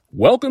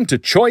Welcome to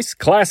Choice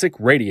Classic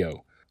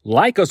Radio.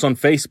 Like us on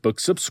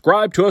Facebook,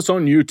 subscribe to us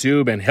on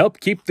YouTube, and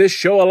help keep this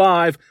show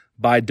alive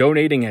by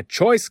donating at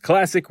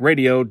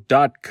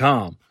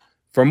choiceclassicradio.com.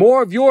 For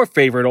more of your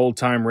favorite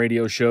old-time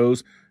radio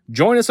shows,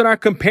 join us on our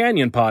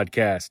companion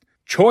podcast,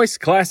 Choice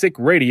Classic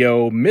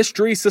Radio,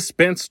 Mystery,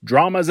 Suspense,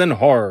 Dramas, and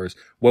Horrors,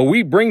 where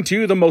we bring to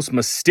you the most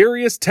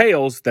mysterious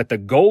tales that the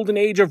golden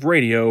age of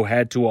radio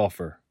had to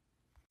offer.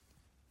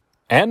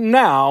 And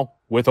now,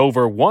 with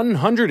over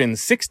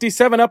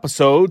 167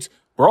 episodes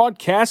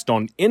broadcast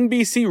on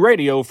NBC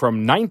Radio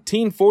from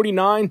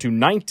 1949 to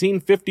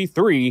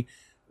 1953,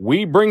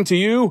 we bring to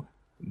you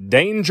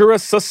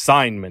Dangerous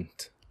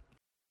Assignment.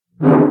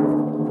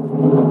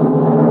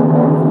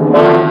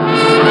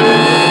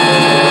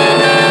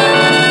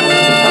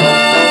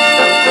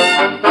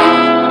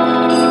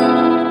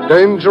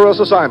 Dangerous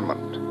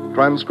Assignment,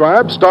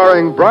 transcribed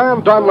starring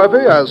Brian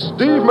Donlevy as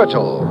Steve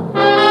Mitchell.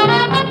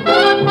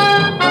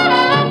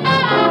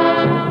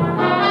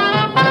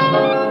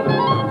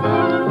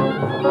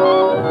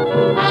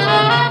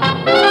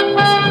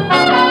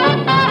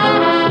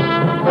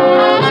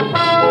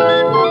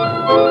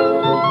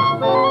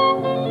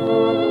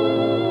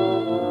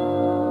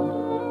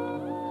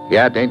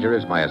 Yeah, danger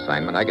is my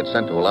assignment. I get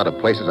sent to a lot of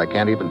places I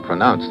can't even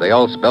pronounce. They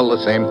all spell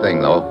the same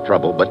thing, though,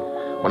 trouble. But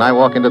when I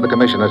walk into the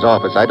commissioner's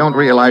office, I don't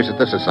realize that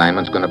this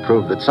assignment's going to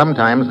prove that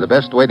sometimes the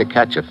best way to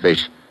catch a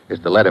fish is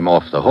to let him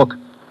off the hook.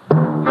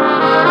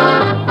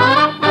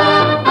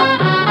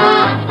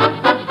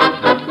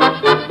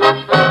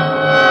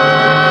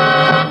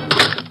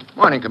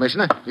 Morning,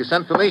 Commissioner. You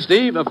sent for me?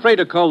 Steve, a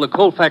freighter called the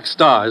Colfax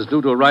Star is due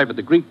to arrive at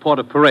the Greek port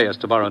of Piraeus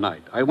tomorrow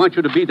night. I want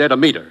you to be there to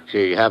meet her.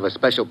 She have a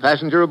special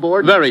passenger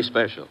aboard? Very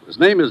special. His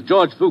name is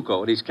George Vuko,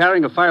 and he's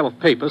carrying a file of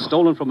papers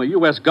stolen from a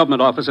U.S.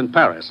 government office in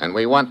Paris. And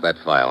we want that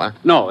file, huh?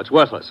 No, it's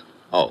worthless.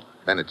 Oh,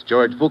 then it's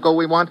George Vuko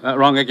we want?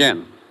 Wrong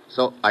again.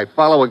 So I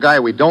follow a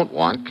guy we don't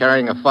want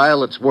carrying a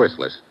file that's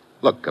worthless.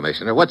 Look,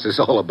 Commissioner, what's this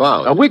all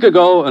about? A week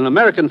ago, an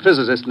American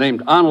physicist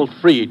named Arnold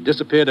Freed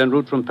disappeared en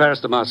route from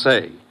Paris to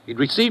Marseille. He'd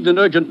received an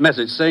urgent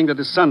message saying that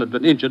his son had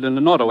been injured in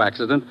an auto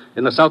accident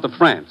in the south of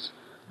France.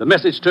 The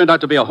message turned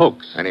out to be a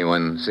hoax.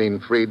 Anyone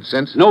seen Freed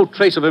since? No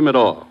trace of him at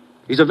all.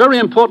 He's a very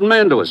important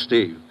man to us,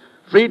 Steve.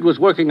 Freed was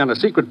working on a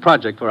secret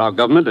project for our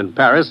government in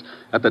Paris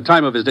at the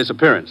time of his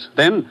disappearance.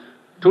 Then,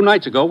 2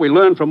 nights ago, we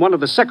learned from one of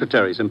the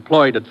secretaries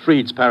employed at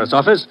Freed's Paris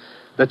office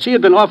that she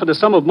had been offered a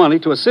sum of money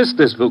to assist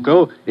this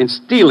Vuko in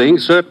stealing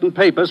certain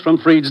papers from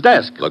Freed's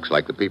desk. Looks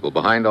like the people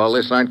behind all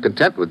this aren't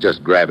content with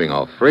just grabbing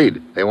off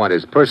Freed. They want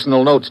his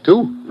personal notes,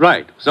 too?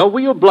 Right. So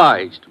we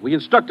obliged. We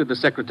instructed the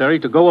secretary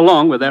to go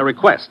along with their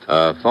request.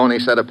 A phony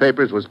set of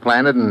papers was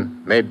planted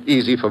and made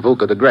easy for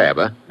Vuko to grab,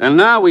 huh? And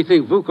now we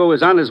think Vuko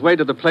is on his way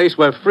to the place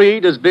where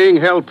Freed is being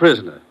held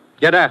prisoner.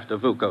 Get after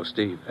Vuko,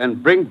 Steve,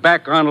 and bring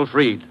back Arnold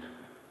Freed.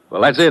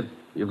 Well, that's it.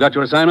 You've got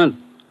your assignment.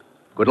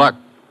 Good luck.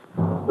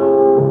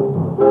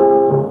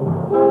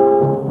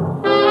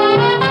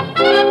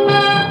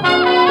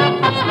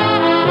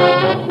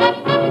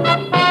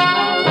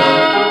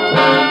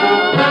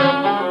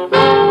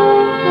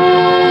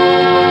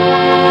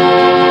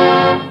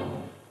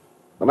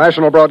 The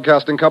National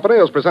Broadcasting Company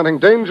is presenting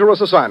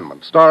Dangerous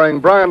Assignment, starring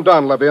Brian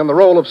Donlevy in the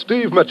role of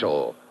Steve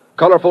Mitchell,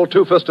 colorful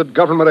two-fisted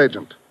government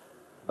agent.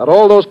 At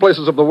all those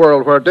places of the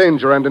world where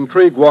danger and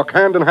intrigue walk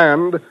hand in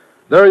hand,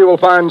 there you will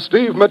find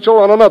Steve Mitchell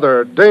on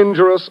another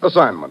Dangerous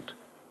Assignment.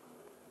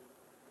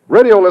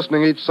 Radio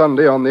listening each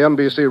Sunday on the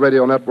NBC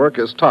Radio Network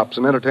is tops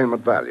in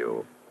entertainment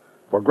value.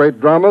 For great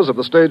dramas of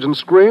the stage and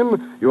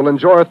screen, you'll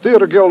enjoy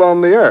Theater Guild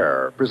on the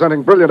Air,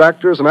 presenting brilliant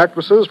actors and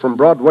actresses from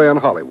Broadway and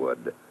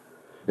Hollywood.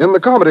 In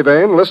the comedy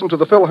vein, listen to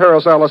the Phil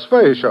Harris Alice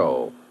Faye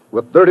Show,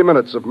 with 30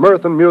 minutes of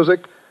mirth and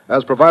music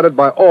as provided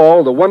by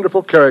all the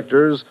wonderful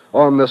characters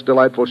on this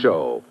delightful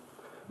show.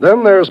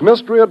 Then there's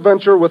Mystery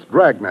Adventure with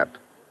Dragnet.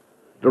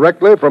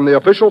 Directly from the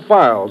official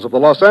files of the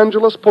Los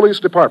Angeles Police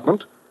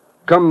Department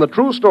come the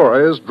true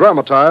stories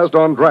dramatized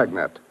on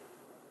Dragnet.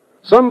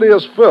 Sunday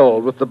is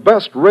filled with the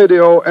best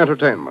radio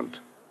entertainment.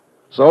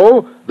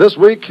 So, this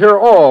week, hear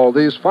all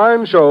these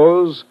fine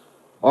shows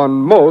on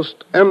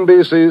most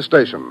NBC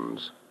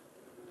stations.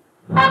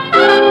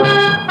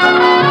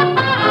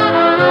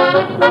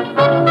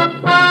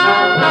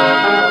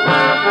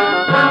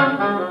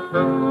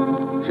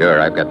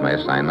 Sure, I've got my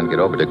assignment. Get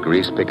over to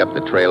Greece, pick up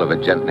the trail of a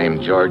gent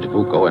named George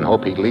Vuko, and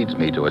hope he leads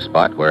me to a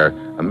spot where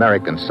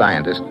American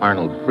scientist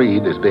Arnold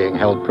Freed is being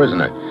held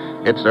prisoner.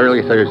 It's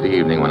early Thursday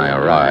evening when I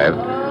arrive.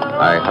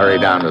 I hurry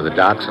down to the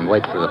docks and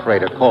wait for the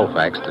freighter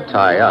Colfax to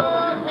tie up.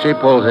 She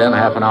pulls in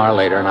half an hour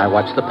later, and I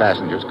watch the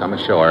passengers come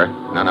ashore.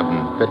 None of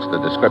them fits the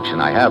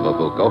description I have of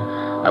Vuko.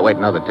 I wait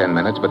another 10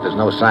 minutes, but there's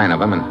no sign of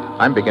him, and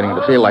I'm beginning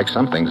to feel like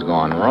something's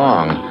gone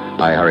wrong.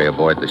 I hurry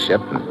aboard the ship,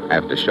 and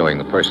after showing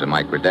the purser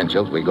my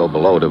credentials, we go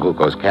below to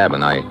Vuko's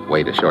cabin. I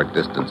wait a short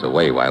distance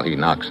away while he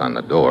knocks on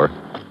the door.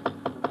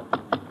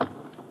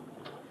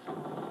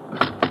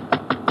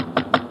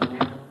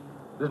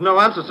 There's no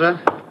answer, sir.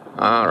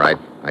 All right.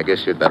 I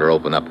guess you'd better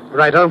open up.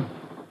 Righto.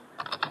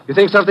 You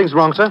think something's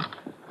wrong, sir?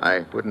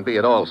 I wouldn't be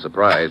at all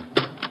surprised.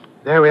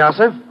 There we are,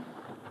 sir.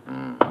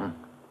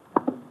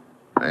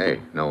 Hey,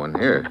 no one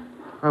here.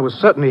 I was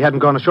certain he hadn't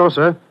gone ashore,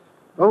 sir.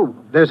 Oh,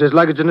 there's his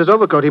luggage and his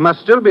overcoat. He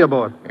must still be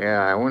aboard.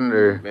 Yeah, I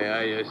wonder... May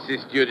I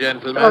assist you,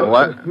 gentlemen?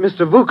 What?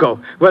 Mr.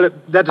 Vuko. Well,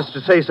 that is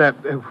to say, sir,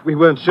 we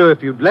weren't sure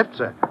if you'd left,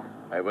 sir.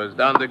 I was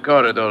down the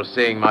corridor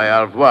saying my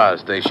au revoir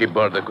to a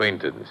shipboard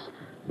acquaintance.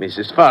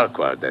 Mrs.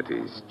 Farquhar, that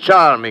is.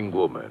 Charming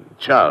woman.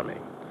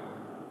 Charming.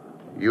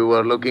 You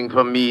were looking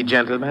for me,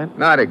 gentlemen?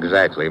 Not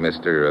exactly,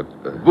 Mr.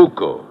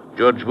 Vuko.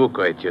 George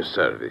Vuko at your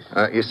service.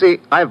 You see,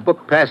 I've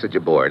booked passage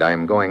aboard.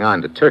 I'm going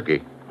on to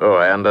Turkey. Oh,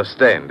 I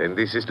understand. And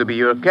this is to be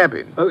your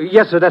cabin. Oh,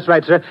 yes, sir, that's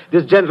right, sir.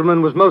 This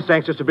gentleman was most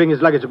anxious to bring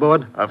his luggage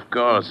aboard. Of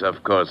course.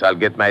 I'll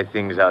get my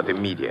things out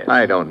immediately.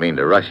 I don't mean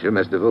to rush you,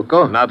 Mr.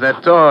 Vuko. Not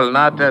at all,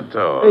 not at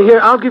all. Here,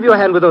 I'll give you a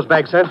hand with those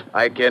bags, sir.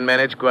 I can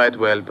manage quite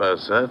well,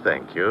 purser.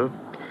 Thank you.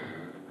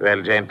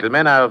 Well,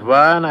 gentlemen, au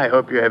revoir, and I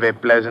hope you have a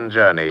pleasant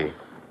journey.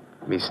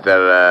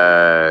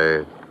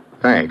 Mr.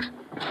 Thanks.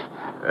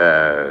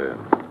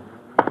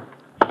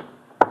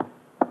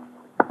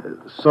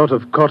 Sort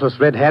of caught us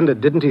red-handed,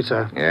 didn't he,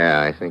 sir?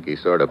 Yeah, I think he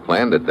sort of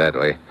planned it that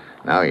way.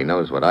 Now he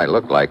knows what I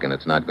look like, and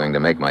it's not going to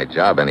make my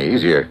job any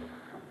easier.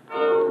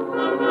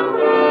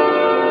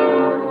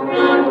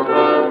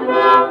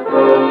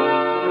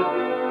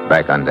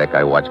 Back on deck,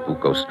 I watch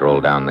Vuko stroll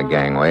down the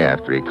gangway.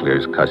 After he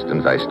clears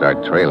customs, I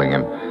start trailing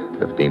him.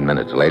 15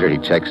 minutes later, he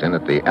checks in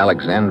at the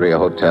Alexandria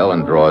Hotel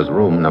and draws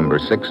room number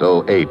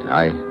 608.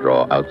 I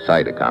draw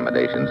outside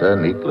accommodations, a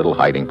neat little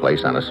hiding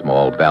place on a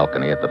small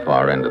balcony at the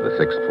far end of the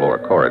 6th floor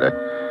corridor.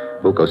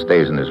 Vuko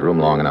stays in his room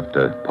long enough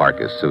to park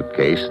his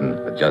suitcase and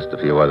adjust a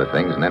few other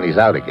things, and then he's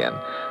out again.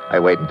 I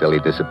wait until he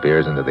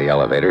disappears into the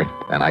elevator,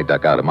 then I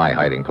duck out of my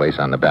hiding place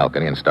on the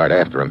balcony and start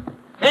after him.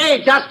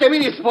 Hey, just a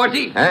minute,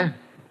 Sporty. Huh?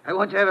 I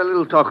want to have a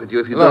little talk with you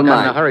if you Look, don't I'm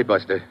mind. in a hurry,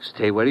 Buster.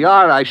 Stay where you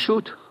are. I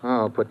shoot.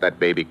 Oh, put that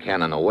baby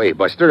cannon away,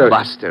 Buster.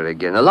 Buster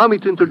again. Allow me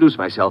to introduce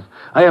myself.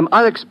 I am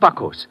Alex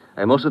Pacos.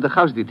 I'm also the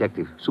house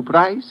detective.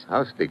 Surprise?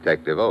 House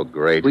detective. Oh,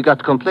 great. We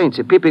got complaints.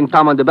 A peeping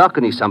Tom on the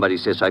balcony, somebody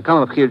says. So I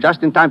come up here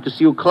just in time to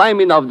see you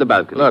climbing off the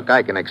balcony. Look,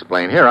 I can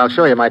explain. Here, I'll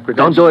show you my Don't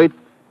credentials. do it.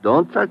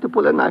 Don't try to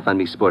pull a knife on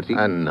me, Sporty.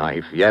 A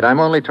knife yet. I'm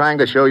only trying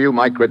to show you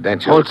my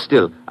credentials. Hold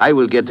still. I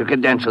will get the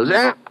credentials,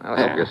 eh? I'll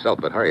help yourself,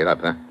 but hurry it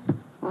up, huh?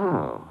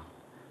 Oh.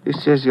 This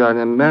says you're an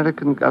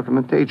American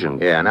government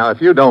agent. Yeah, now,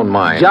 if you don't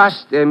mind...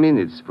 Just a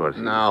minute,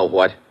 Sporty. Now,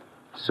 what?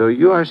 So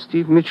you are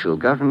Steve Mitchell,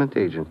 government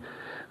agent.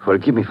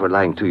 Forgive me for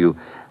lying to you.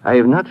 I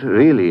am not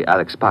really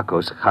Alex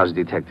Pacos, house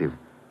detective.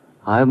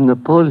 I'm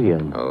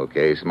Napoleon.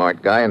 Okay,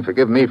 smart guy, and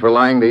forgive me for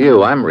lying to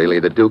you. I'm really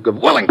the Duke of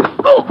Wellington.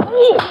 Oh!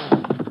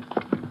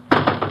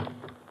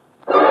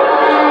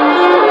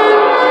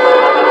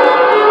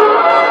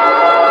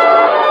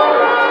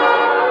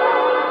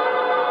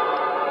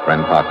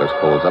 Friend Pacos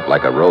pulls up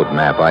like a road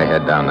map. I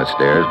head down the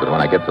stairs, but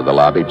when I get to the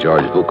lobby,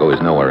 George Vuko is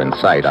nowhere in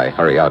sight. I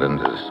hurry out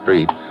into the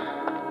street.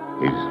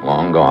 He's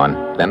long gone.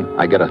 Then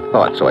I get a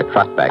thought, so I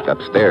trot back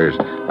upstairs.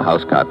 The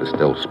housecop is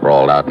still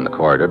sprawled out in the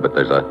corridor, but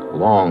there's a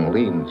long,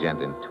 lean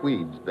gent in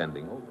tweeds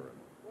bending over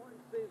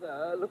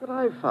him. Look what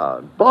I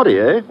found. Body,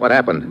 eh? What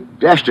happened?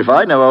 Dashed if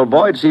I know, old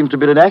boy. It seems to have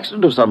been an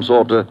accident of some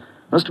sort.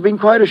 Must have been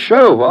quite a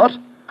show, what?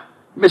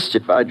 Missed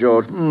it, by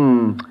George.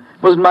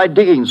 Was in my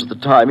diggings at the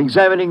time,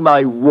 examining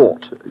my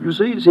wart. You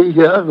see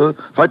here?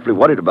 Frightfully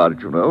worried about it,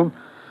 you know.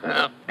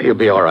 He'll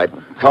be all right.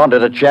 Can't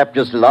let a chap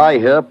just lie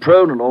here,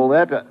 prone and all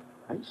that.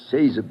 I'd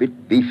say he's a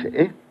bit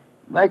beefy.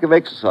 Lack of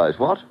exercise,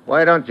 what?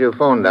 Why don't you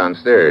phone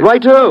downstairs?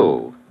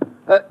 Righto.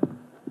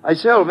 I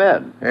say, old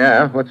man.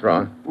 Yeah, what's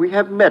wrong? We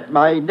haven't met.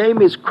 My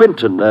name is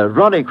Quinton,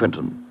 Ronnie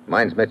Quinton.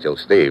 Mine's Mitchell,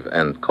 Steve.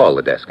 And call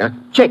the desk, huh?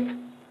 Check.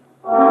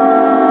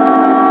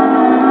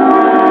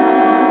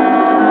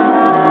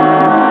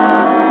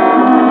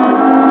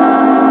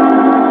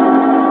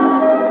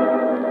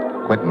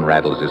 Quentin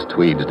rattles his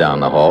tweeds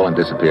down the hall and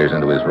disappears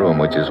into his room,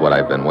 which is what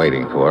I've been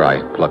waiting for.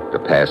 I pluck the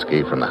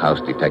passkey from the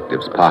house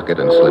detective's pocket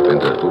and slip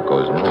into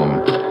Vuko's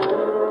room.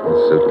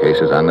 His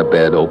suitcase is on the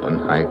bed,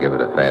 open. I give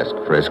it a fast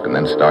frisk and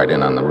then start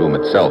in on the room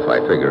itself.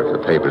 I figure if the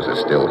papers are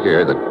still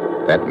here,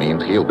 that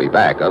means he'll be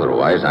back.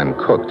 Otherwise, I'm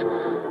cooked.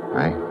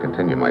 I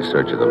continue my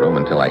search of the room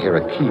until I hear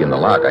a key in the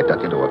lock. I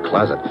duck into a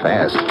closet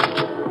fast.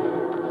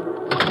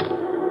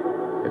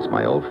 It's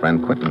my old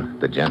friend Quentin,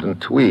 the gent in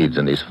tweeds,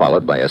 and he's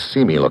followed by a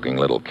seamy-looking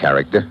little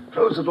character.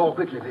 Close the door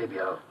quickly,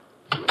 Fabio.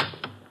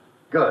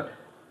 Good.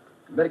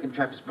 The American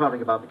chap is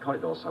prowling about the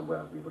corridor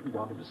somewhere. We wouldn't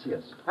want him to see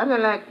us. I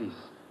don't like this.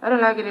 I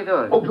don't like it at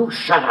all. Oh, you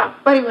shut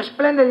up. But it was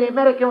splendid. The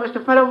American was to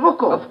follow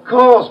Vuko. Of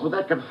course, but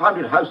that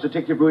confounded house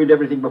detective ruined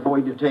everything before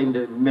he detained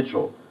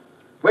Mitchell.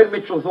 When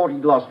Mitchell thought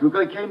he'd lost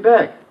Vuko, he came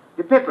back.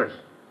 The papers.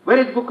 Where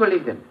did Vuko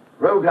leave them?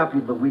 Rolled up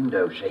in the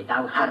window shade.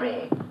 Now,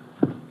 hurry.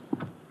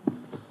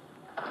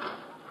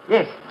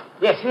 Yes,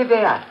 here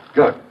they are.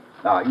 Good.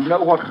 Now, you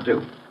know what to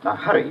do. Now,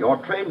 hurry. Your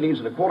train leaves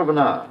in a quarter of an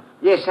hour.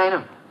 Yes, I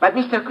know. But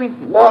Mr.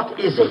 Quinton... What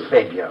is it,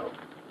 Fabio?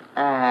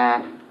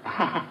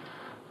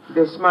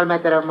 The small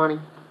matter of money.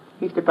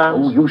 £50.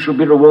 Oh, you shall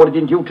be rewarded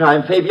in due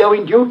time, Fabio,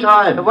 in due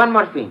time. One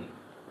more thing.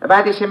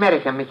 About this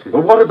American, Mitchell.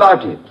 Well, what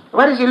about him?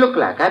 What does he look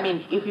like? I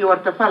mean, if you were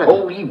to follow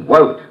Oh, he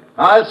won't.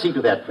 I'll see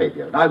to that,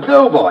 Fabio. Now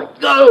go, boy,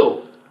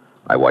 go!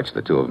 I watch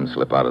the two of them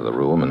slip out of the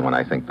room, and when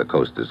I think the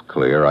coast is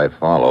clear, I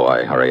follow.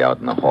 I hurry out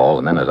in the hall,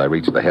 and then as I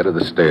reach the head of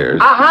the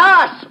stairs...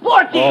 Aha!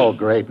 Sporty! Oh,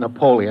 great.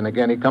 Napoleon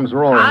again. He comes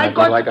roaring at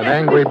me like an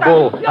angry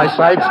bull. I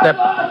sidestep.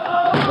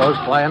 He goes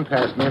flying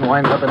past me and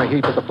winds up in a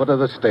heap at the foot of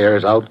the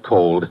stairs, out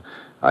cold.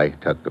 I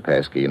tuck the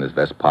passkey in his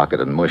vest pocket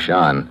and mush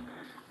on.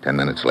 10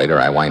 minutes later,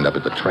 I wind up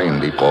at the train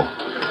depot.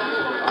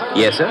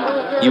 Yes,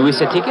 sir? You wish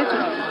a ticket?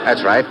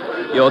 That's right.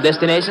 Your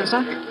destination,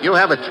 sir? You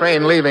have a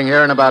train leaving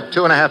here in about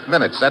 2.5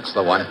 minutes. That's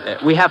the one.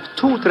 We have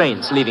 2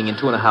 trains leaving in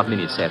 2.5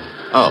 minutes, sir.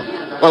 Oh.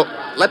 Well,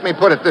 let me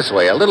put it this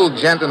way. A little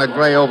gent in a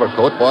gray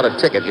overcoat bought a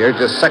ticket here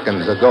just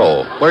seconds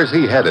ago. Where's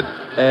he headed?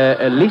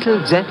 A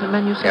little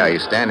gentleman, you say? Yeah,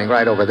 he's standing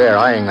right over there,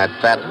 eyeing that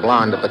fat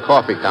blonde at the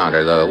coffee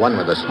counter, the one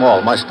with the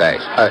small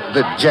mustache.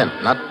 The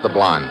gent, not the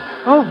blonde.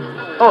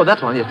 Oh,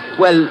 that one, yes.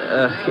 Well,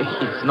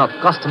 it's not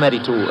customary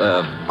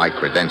to, My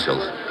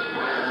credentials.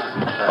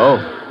 Oh,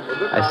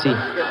 I see.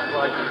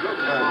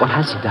 What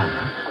has he done?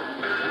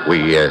 Huh?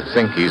 We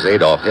think he's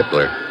Adolf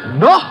Hitler.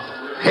 No!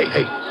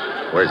 Hey,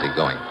 where's he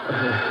going?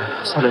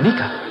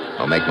 Salonika.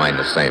 I'll make mine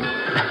the same.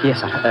 Yes,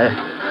 sir.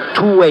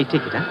 2-way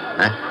ticket,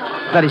 huh?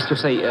 That is to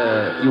say,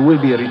 you will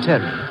be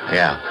returning.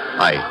 Yeah,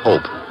 I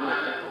hope.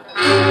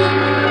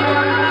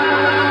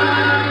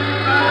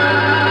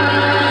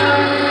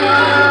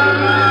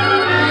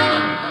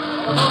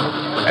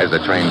 As the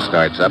train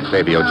starts up,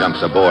 Fabio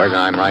jumps aboard, and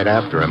I'm right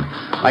after him.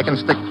 I can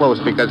stick close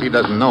because he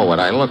doesn't know what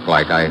I look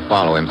like. I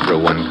follow him through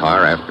one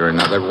car after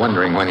another,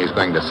 wondering when he's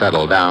going to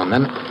settle down.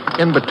 Then,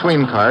 in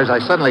between cars, I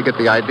suddenly get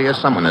the idea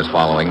someone is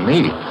following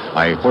me.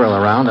 I whirl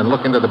around and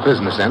look into the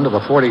business end of a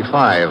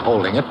 45.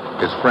 Holding it,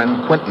 his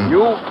friend Quentin.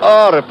 You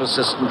are a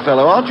persistent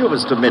fellow, aren't you,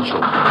 Mr.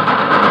 Mitchell?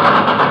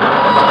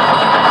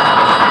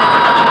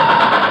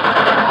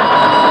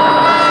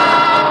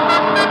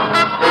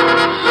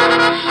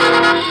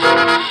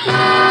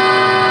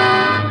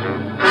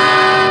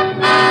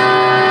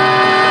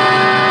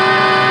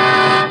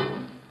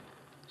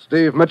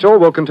 Steve Mitchell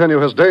will continue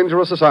his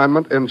dangerous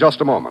assignment in just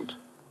a moment.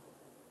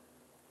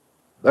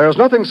 There's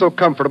nothing so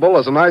comfortable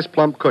as a nice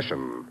plump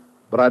cushion.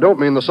 But I don't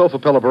mean the sofa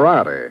pillow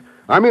variety.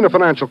 I mean a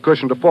financial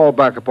cushion to fall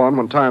back upon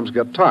when times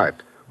get tight,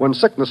 when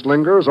sickness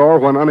lingers, or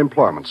when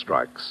unemployment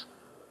strikes.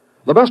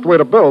 The best way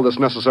to build this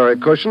necessary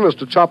cushion is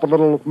to chop a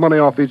little money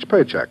off each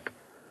paycheck.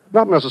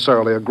 Not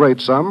necessarily a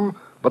great sum,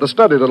 but a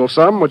steady little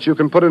sum which you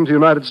can put into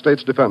United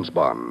States defense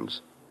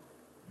bonds.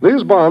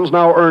 These bonds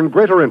now earn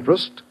greater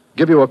interest,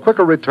 give you a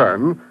quicker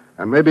return,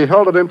 and may be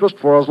held at interest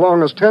for as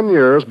long as 10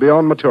 years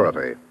beyond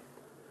maturity.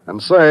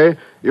 And say,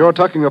 you're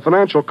tucking a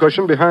financial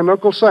cushion behind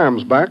Uncle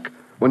Sam's back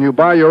when you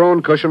buy your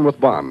own cushion with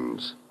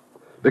bonds.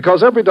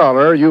 Because every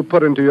dollar you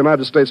put into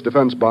United States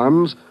defense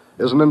bonds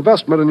is an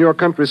investment in your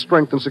country's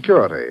strength and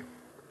security.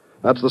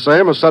 That's the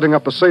same as setting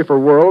up a safer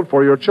world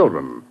for your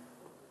children.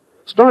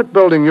 Start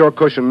building your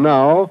cushion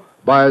now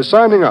by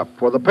signing up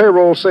for the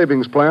payroll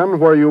savings plan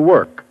where you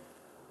work.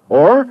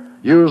 Or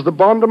use the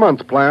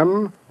bond-a-month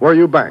plan where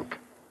you bank.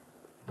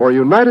 For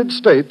United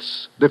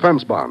States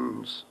defense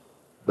bonds.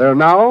 They're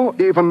now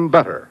even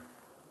better.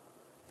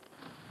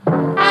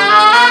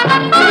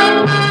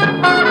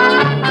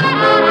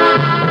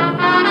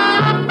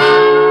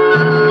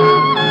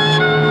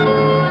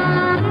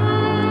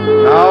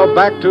 Now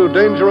back to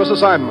Dangerous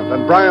Assignment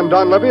and Brian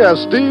Donlevy as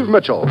Steve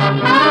Mitchell.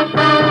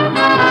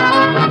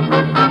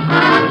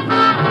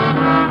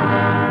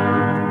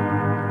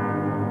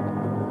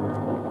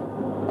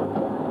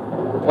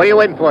 What are you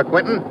waiting for,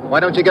 Quentin? Why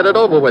don't you get it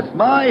over with?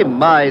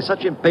 My,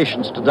 such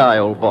impatience to die,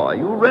 old boy.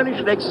 You really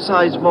should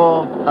exercise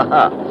more.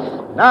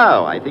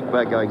 Now, I think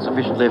we're going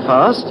sufficiently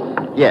fast.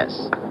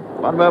 Yes.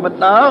 One moment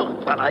now,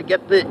 while I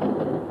get the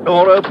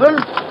door open.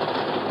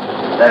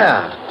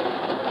 There.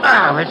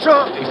 Now,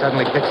 Mitchell. He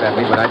suddenly kicks at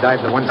me, but I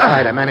dive to one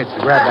side. I manage to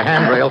grab the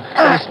handrail.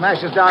 Then he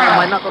smashes down on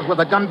my knuckles with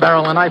a gun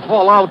barrel, and I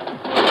fall out.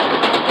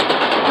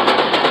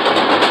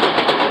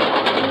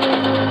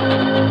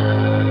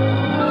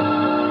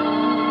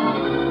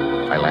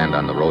 I land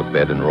on the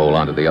roadbed and roll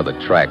onto the other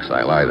tracks.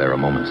 I lie there a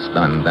moment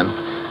stunned. Then,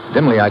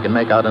 dimly, I can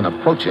make out an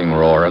approaching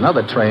roar.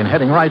 Another train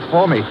heading right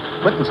for me.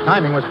 Quentin's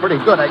timing was pretty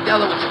good. I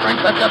gather with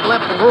strength. I got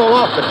left and roll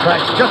off the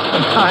tracks just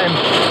in time.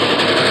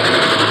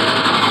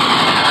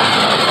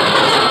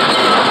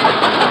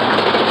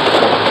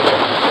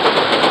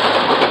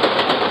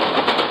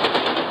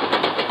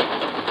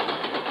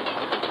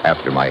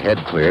 After my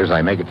head clears,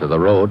 I make it to the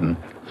road and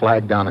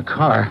flag down a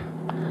car.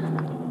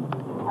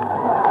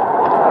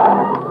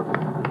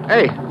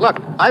 Hey, look,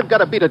 I've got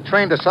to beat a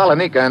train to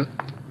Salonika and...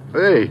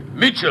 Hey.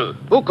 Mitchell!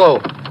 Vuko!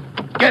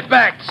 Get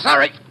back!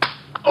 Sorry!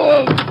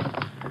 Oh!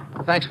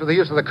 Thanks for the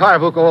use of the car,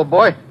 Vuko, old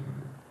boy.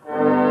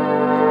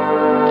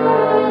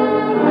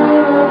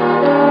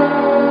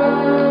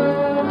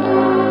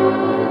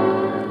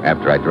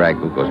 After I drag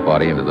Vuko's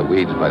body into the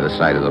weeds by the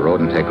side of the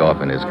road and take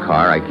off in his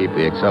car, I keep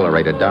the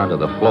accelerator down to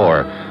the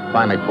floor.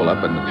 Finally pull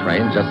up in the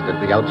train just at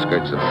the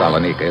outskirts of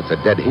Salonika. It's a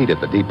dead heat at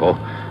the depot.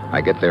 I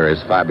get there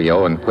as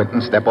Fabio and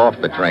Quentin step off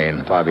the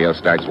train. Fabio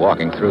starts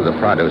walking through the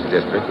Prados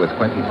district with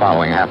Quentin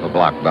following half a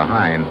block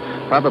behind,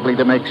 probably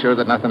to make sure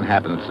that nothing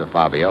happens to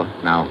Fabio.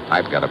 Now,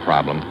 I've got a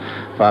problem.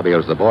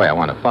 Fabio's the boy I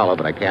want to follow,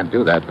 but I can't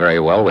do that very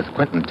well with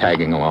Quentin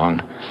tagging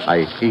along.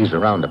 I ease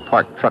around a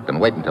parked truck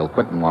and wait until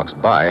Quentin walks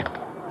by.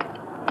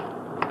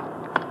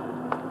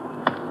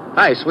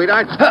 Hi,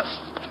 sweetheart.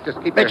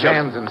 Just keep your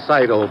hands in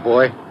sight, old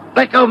boy.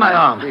 Let go my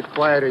arm. Keep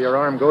quiet or your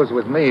arm goes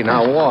with me.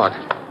 Now walk.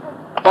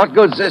 What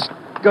good's this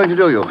going to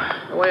do you?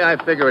 The way I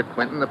figure it,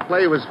 Quentin, the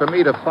play was for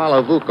me to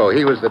follow Vuko.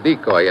 He was the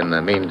decoy. In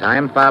the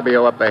meantime,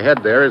 Fabio up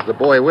ahead there is the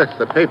boy with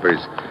the papers.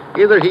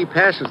 Either he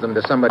passes them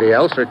to somebody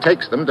else or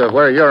takes them to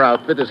where your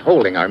outfit is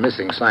holding our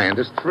missing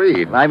scientist,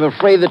 Freed. I'm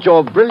afraid that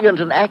your brilliant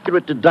and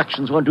accurate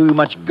deductions won't do you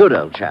much good,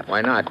 old chap.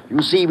 Why not?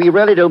 You see, we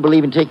really don't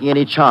believe in taking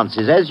any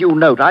chances. As you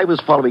note, I was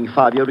following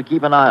Fabio to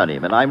keep an eye on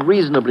him, and I'm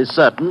reasonably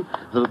certain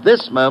that at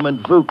this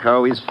moment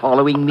Vuko is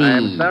following me.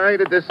 I'm sorry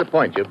to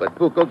disappoint you, but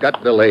Vuko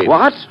got delayed.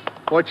 What?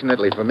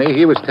 Fortunately for me,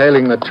 he was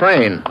tailing the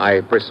train.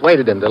 I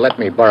persuaded him to let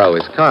me borrow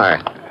his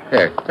car.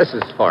 Here, this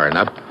is far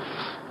enough.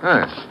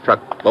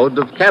 Truckload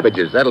of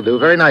cabbages. That'll do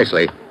very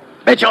nicely.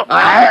 Mitchell,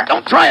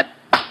 don't try it.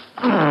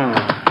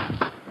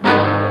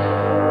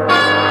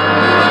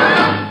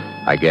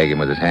 I gag him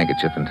with his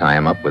handkerchief and tie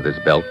him up with his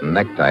belt and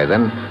necktie.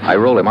 Then I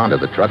roll him onto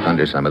the truck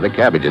under some of the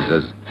cabbages.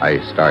 As I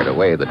start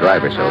away, the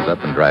driver shows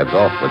up and drives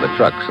off with the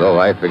truck, so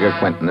I figure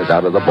Quentin is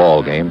out of the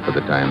ball game for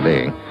the time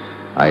being.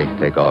 I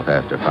take off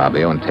after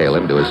Fabio and tail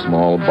him to a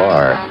small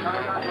bar.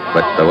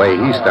 But the way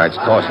he starts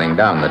tossing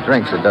down the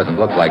drinks, it doesn't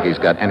look like he's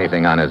got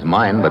anything on his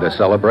mind but a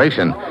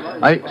celebration.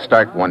 I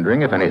start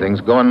wondering if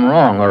anything's gone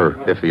wrong or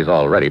if he's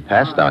already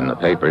passed on the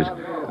papers.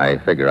 I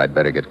figure I'd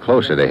better get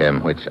closer to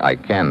him, which I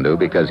can do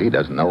because he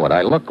doesn't know what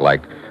I look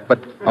like.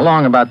 But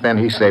along about then,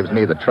 he saves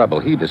me the trouble.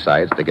 He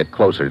decides to get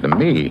closer to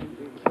me.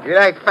 You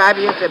like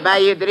Fabio to buy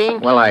you a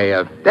drink?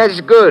 Well, That's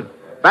good.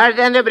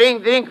 Bartender,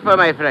 bring drink for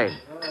my friend.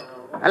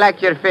 I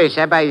like your face.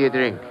 I buy you a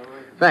drink.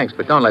 Thanks,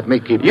 but don't let me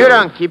keep you. You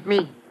don't keep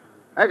me.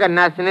 I got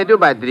nothing to do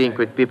but drink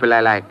with people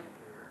I like.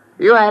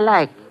 You I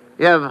like.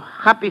 You have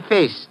happy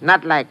face,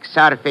 not like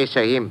sour face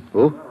or him.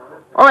 Who?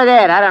 Over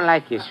there, I don't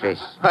like his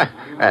face.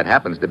 That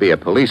happens to be a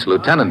police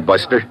lieutenant,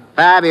 Buster.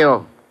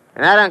 Fabio.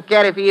 And I don't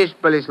care if he is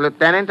police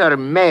lieutenant or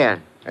mayor.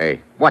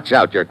 Hey, watch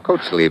out, your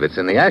coat sleeve. It's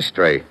in the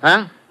ashtray.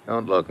 Huh?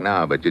 Don't look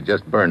now, but you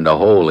just burned a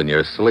hole in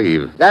your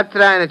sleeve. Stop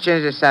trying to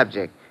change the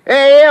subject.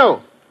 Hey,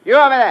 you! You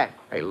over there.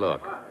 Hey,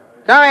 look.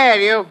 Come here,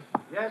 you.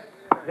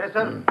 Yes,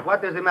 sir.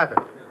 What is the matter?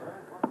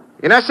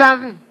 You know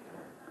something?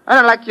 I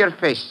don't like your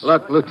face.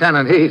 Look,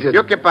 Lieutenant, he...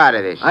 You keep out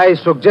of this. I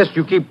suggest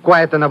you keep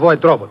quiet and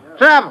avoid trouble.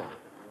 Trouble?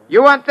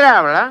 You want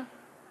trouble, huh?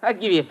 I'll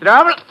give you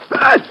trouble.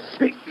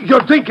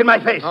 You're drinking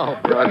my face. Oh,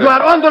 brother. You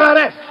are under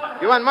arrest.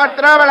 You want more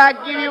trouble?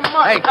 I'll give you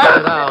more. Hey,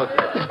 cut it out.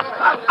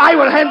 I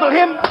will handle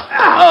him.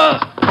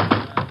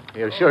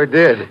 You sure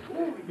did.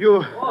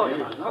 You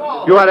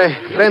are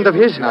a friend of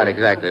his? Not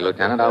exactly,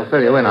 Lieutenant. I'll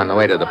fill you in on the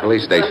way to the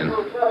police station.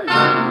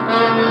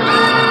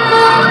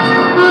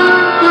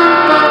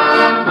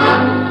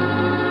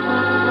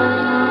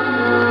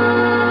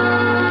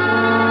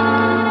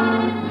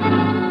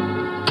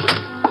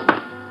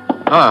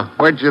 Oh,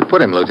 where'd you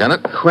put him,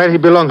 Lieutenant? Where he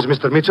belongs,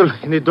 Mr. Mitchell,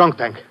 in the drunk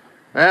tank.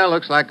 Well,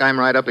 looks like I'm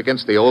right up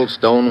against the old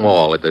stone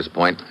wall at this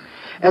point.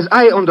 As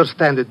I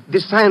understand it,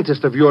 this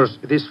scientist of yours,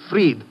 this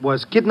Freed,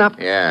 was kidnapped?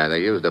 Yeah,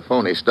 they used a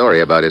phony story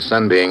about his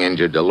son being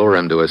injured to lure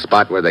him to a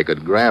spot where they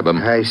could grab him.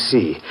 I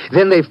see.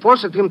 Then they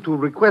forced him to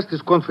request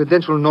his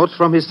confidential notes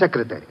from his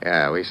secretary.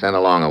 Yeah, we sent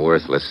along a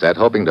worthless set,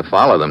 hoping to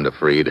follow them to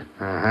Freed.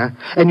 Uh-huh.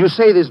 And you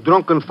say this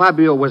drunken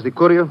Fabio was the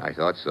courier? I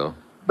thought so.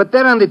 But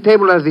there on the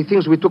table are the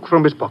things we took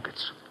from his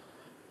pockets.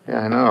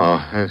 Yeah, I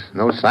know. There's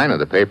no sign of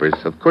the papers.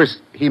 Of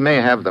course, he may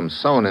have them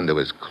sewn into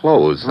his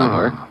clothes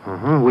somewhere.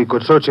 We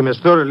could search him as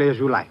thoroughly as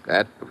you like.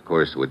 That, of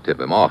course, would tip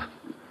him off.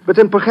 But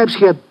then perhaps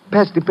he had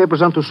passed the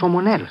papers on to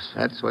someone else.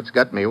 That's what's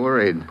got me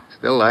worried.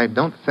 Still, I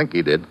don't think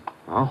he did.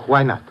 Oh,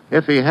 why not?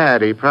 If he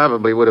had, he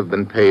probably would have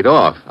been paid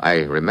off. I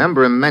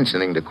remember him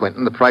mentioning to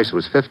Quentin the price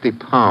was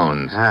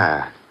 £50.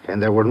 Ah,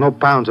 and there were no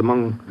pounds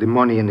among the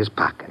money in his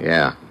pocket.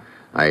 Yeah.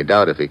 I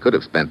doubt if he could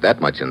have spent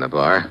that much in the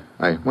bar.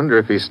 I wonder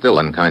if he's still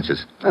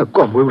unconscious. Oh,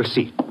 come, we will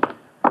see.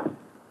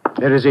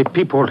 There is a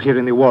peephole here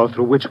in the wall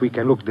through which we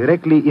can look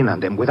directly in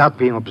on them without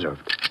being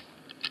observed.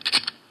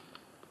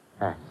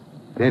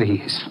 There he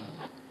is.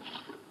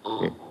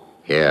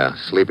 Yeah,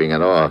 sleeping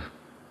it off.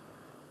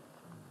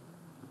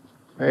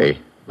 Hey,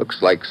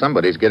 looks like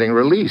somebody's getting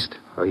released.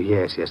 Oh,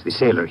 yes, the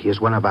sailor. He is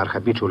one of our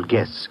habitual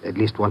guests, at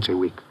least once a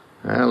week.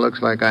 Well,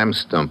 looks like I'm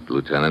stumped,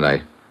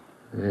 Lieutenant.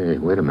 Hey,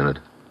 wait a minute.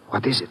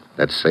 What is it?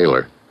 That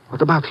sailor.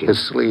 What about him? His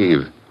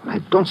sleeve. I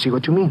don't see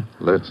what you mean.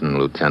 Listen,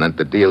 Lieutenant,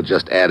 the deal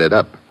just added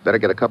up. Better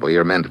get a couple of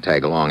your men to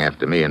tag along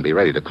after me and be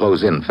ready to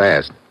close in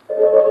fast.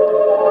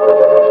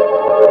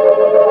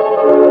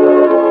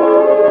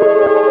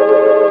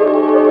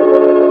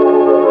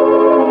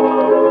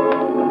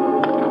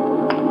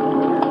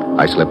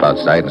 I slip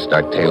outside and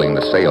start tailing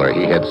the sailor.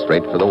 He heads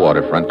straight for the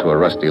waterfront to a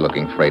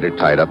rusty-looking freighter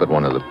tied up at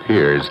one of the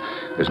piers.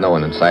 There's no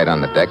one in sight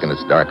on the deck, and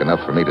it's dark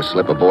enough for me to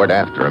slip aboard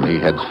after him. He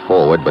heads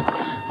forward, but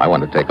I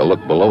want to take a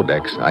look below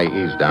decks. I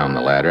ease down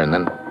the ladder, and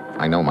then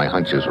I know my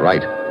hunch is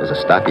right. There's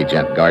a stocky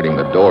gent guarding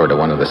the door to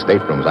one of the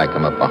staterooms. I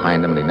come up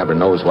behind him, and he never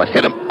knows what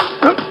hit him.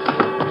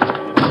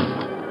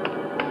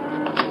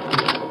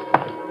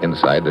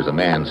 Inside, there's a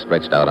man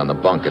stretched out on the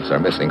bunk. It's our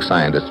missing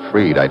scientist,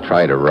 Freed. I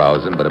try to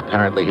rouse him, but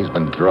apparently he's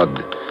been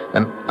drugged.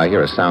 Then I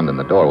hear a sound in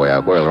the doorway. I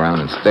whirl around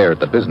and stare at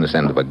the business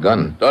end of a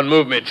gun. Don't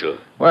move, Mitchell.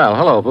 Well,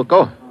 hello,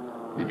 Bucco.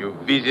 Did you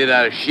visit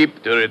our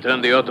ship to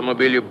return the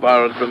automobile you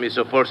borrowed from me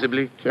so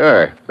forcibly?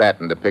 Sure.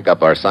 That and to pick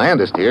up our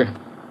scientist here.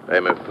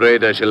 I'm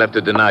afraid I shall have to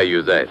deny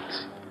you that.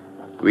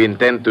 We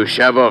intend to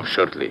shove off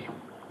shortly.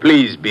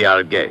 Please be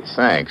our guest.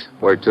 Thanks.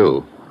 Where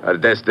to? Our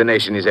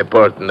destination is a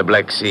port in the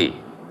Black Sea.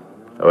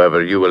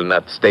 However, you will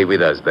not stay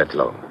with us that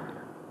long.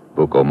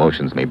 Bucco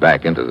motions me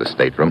back into the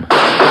stateroom.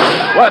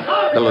 What?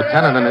 The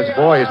lieutenant and his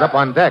boy is up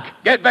on deck.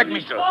 Get back,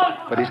 Mitchell.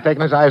 But he's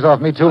taken his eyes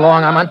off me too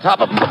long. I'm on top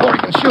of him before he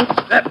can shoot.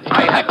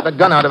 I hack the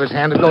gun out of his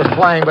hand. It goes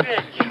flying, but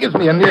he gives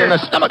me a knee in the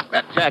stomach.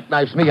 That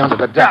jackknifes me under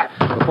the deck.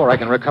 Before I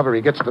can recover,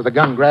 he gets to the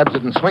gun, grabs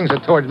it, and swings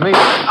it towards me.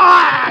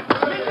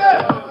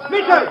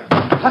 Mitchell!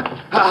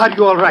 Are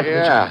you all right,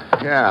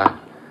 Yeah.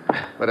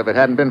 But if it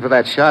hadn't been for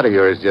that shot of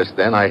yours just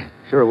then, I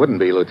sure wouldn't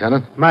be,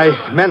 Lieutenant.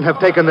 My men have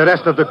taken the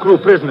rest of the crew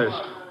prisoners.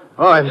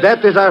 Oh, and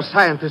that is our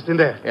scientist in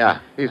there. Yeah,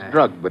 he's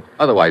drugged, but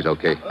otherwise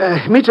okay.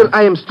 Mitchell,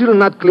 I am still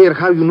not clear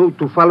how you knew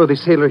to follow the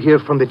sailor here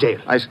from the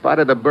jail. I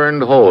spotted a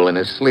burned hole in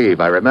his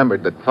sleeve. I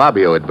remembered that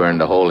Fabio had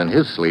burned a hole in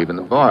his sleeve in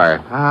the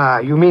bar. Ah,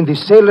 you mean the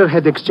sailor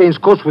had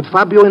exchanged coats with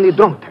Fabio in the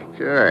drunk tank?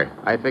 Sure.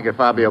 I figure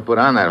Fabio put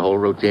on that whole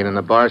routine in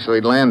the bar so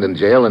he'd land in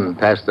jail and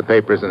pass the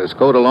papers in his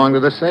coat along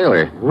to the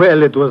sailor.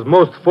 Well, it was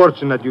most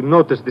fortunate you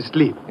noticed the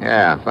sleeve.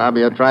 Yeah,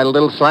 Fabio tried a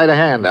little sleight of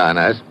hand on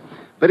us.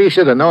 But he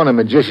should have known a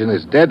magician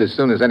is dead as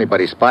soon as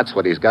anybody spots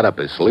what he's got up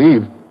his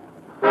sleeve.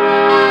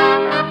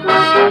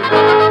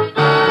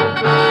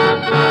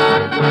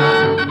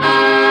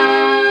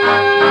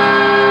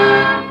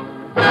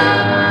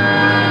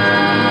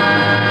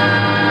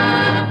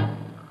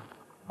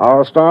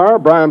 Our star,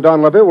 Brian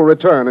Donlevy, will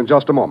return in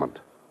just a moment.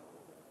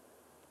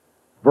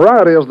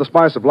 Variety is the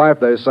spice of life,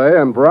 they say,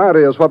 and variety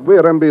is what we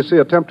at NBC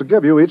attempt to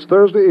give you each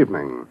Thursday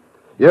evening.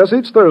 Yes,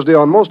 each Thursday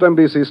on most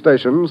NBC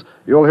stations,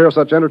 you'll hear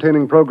such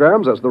entertaining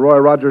programs as The Roy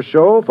Rogers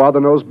Show, Father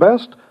Knows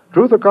Best,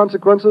 Truth or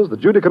Consequences, The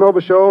Judy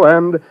Canova Show,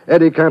 and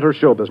Eddie Cantor's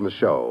Show Business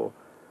Show.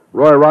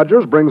 Roy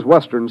Rogers brings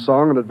Western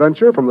song and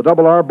adventure from the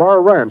Double R Bar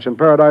Ranch in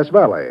Paradise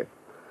Valley.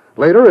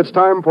 Later, it's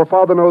time for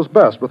Father Knows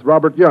Best with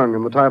Robert Young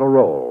in the title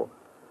role.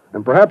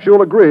 And perhaps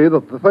you'll agree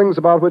that the things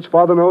about which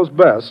Father knows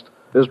best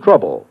is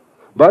trouble.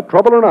 But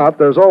trouble or not,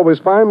 there's always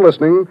fine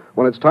listening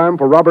when it's time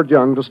for Robert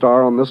Young to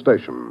star on this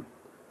station.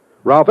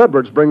 Ralph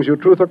Edwards brings you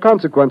Truth or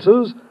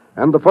Consequences,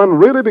 and the fun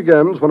really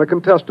begins when a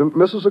contestant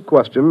misses a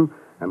question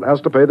and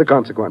has to pay the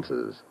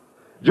consequences.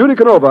 Judy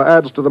Canova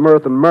adds to the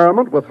mirth and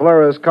merriment with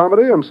hilarious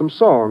comedy and some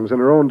songs in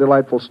her own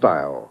delightful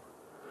style.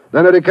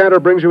 Then Eddie Cantor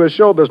brings you his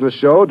show business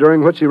show,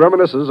 during which he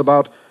reminisces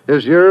about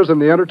his years in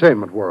the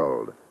entertainment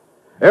world.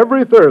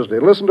 Every Thursday,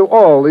 listen to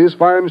all these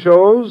fine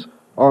shows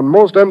on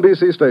most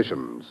NBC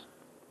stations.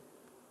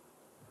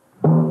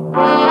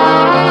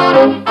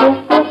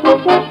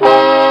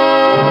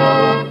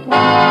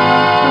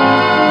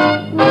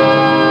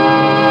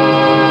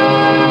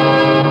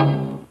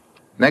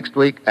 Next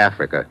week,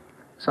 Africa.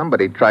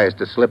 Somebody tries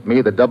to slip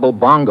me the double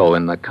bongo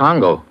in the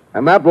Congo.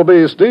 And that will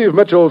be Steve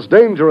Mitchell's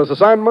dangerous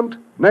assignment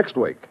next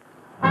week.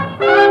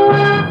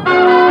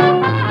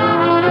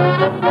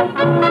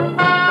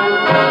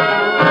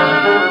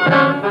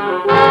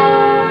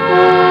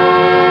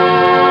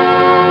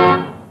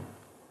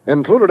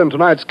 Included in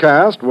tonight's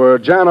cast were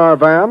Jan R.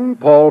 Van,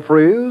 Paul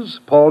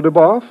Frees, Paul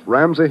Duboff,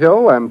 Ramsey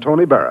Hill, and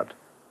Tony Barrett.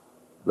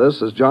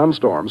 This is John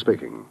Storm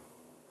speaking.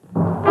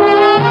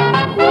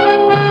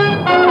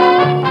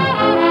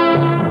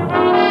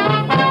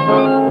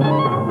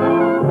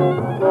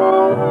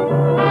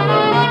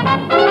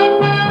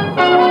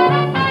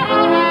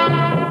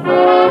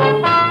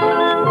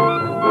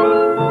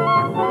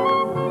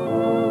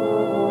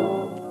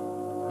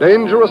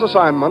 Dangerous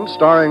Assignment,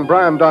 starring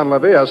Brian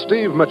Donlevy as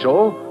Steve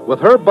Mitchell, with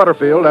Herb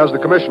Butterfield as the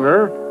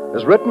Commissioner,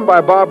 is written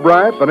by Bob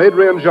Reif and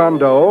Adrian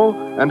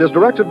Jondeau, and is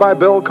directed by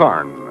Bill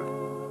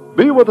Karn.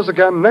 Be with us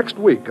again next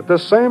week at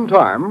this same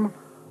time,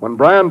 when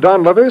Brian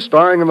Donlevy,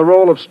 starring in the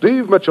role of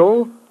Steve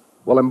Mitchell,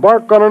 will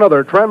embark on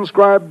another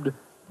transcribed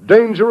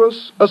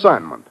Dangerous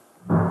Assignment.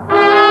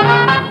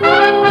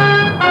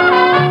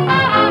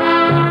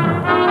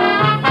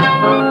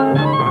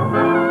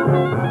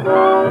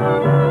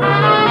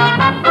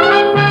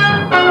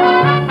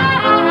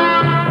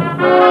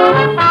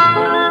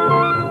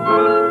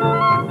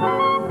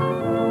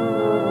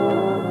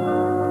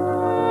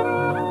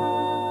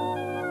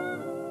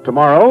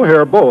 Tomorrow,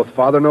 hear both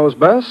Father Knows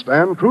Best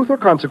and Truth or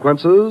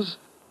Consequences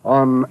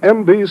on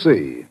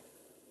NBC.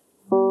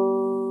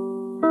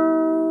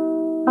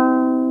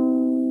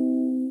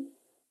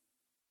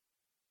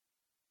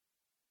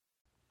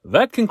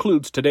 That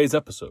concludes today's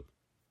episode.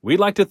 We'd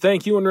like to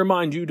thank you and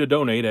remind you to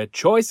donate at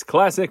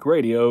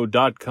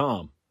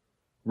choiceclassicradio.com.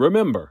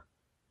 Remember,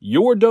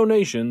 your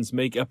donations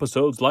make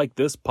episodes like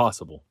this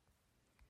possible.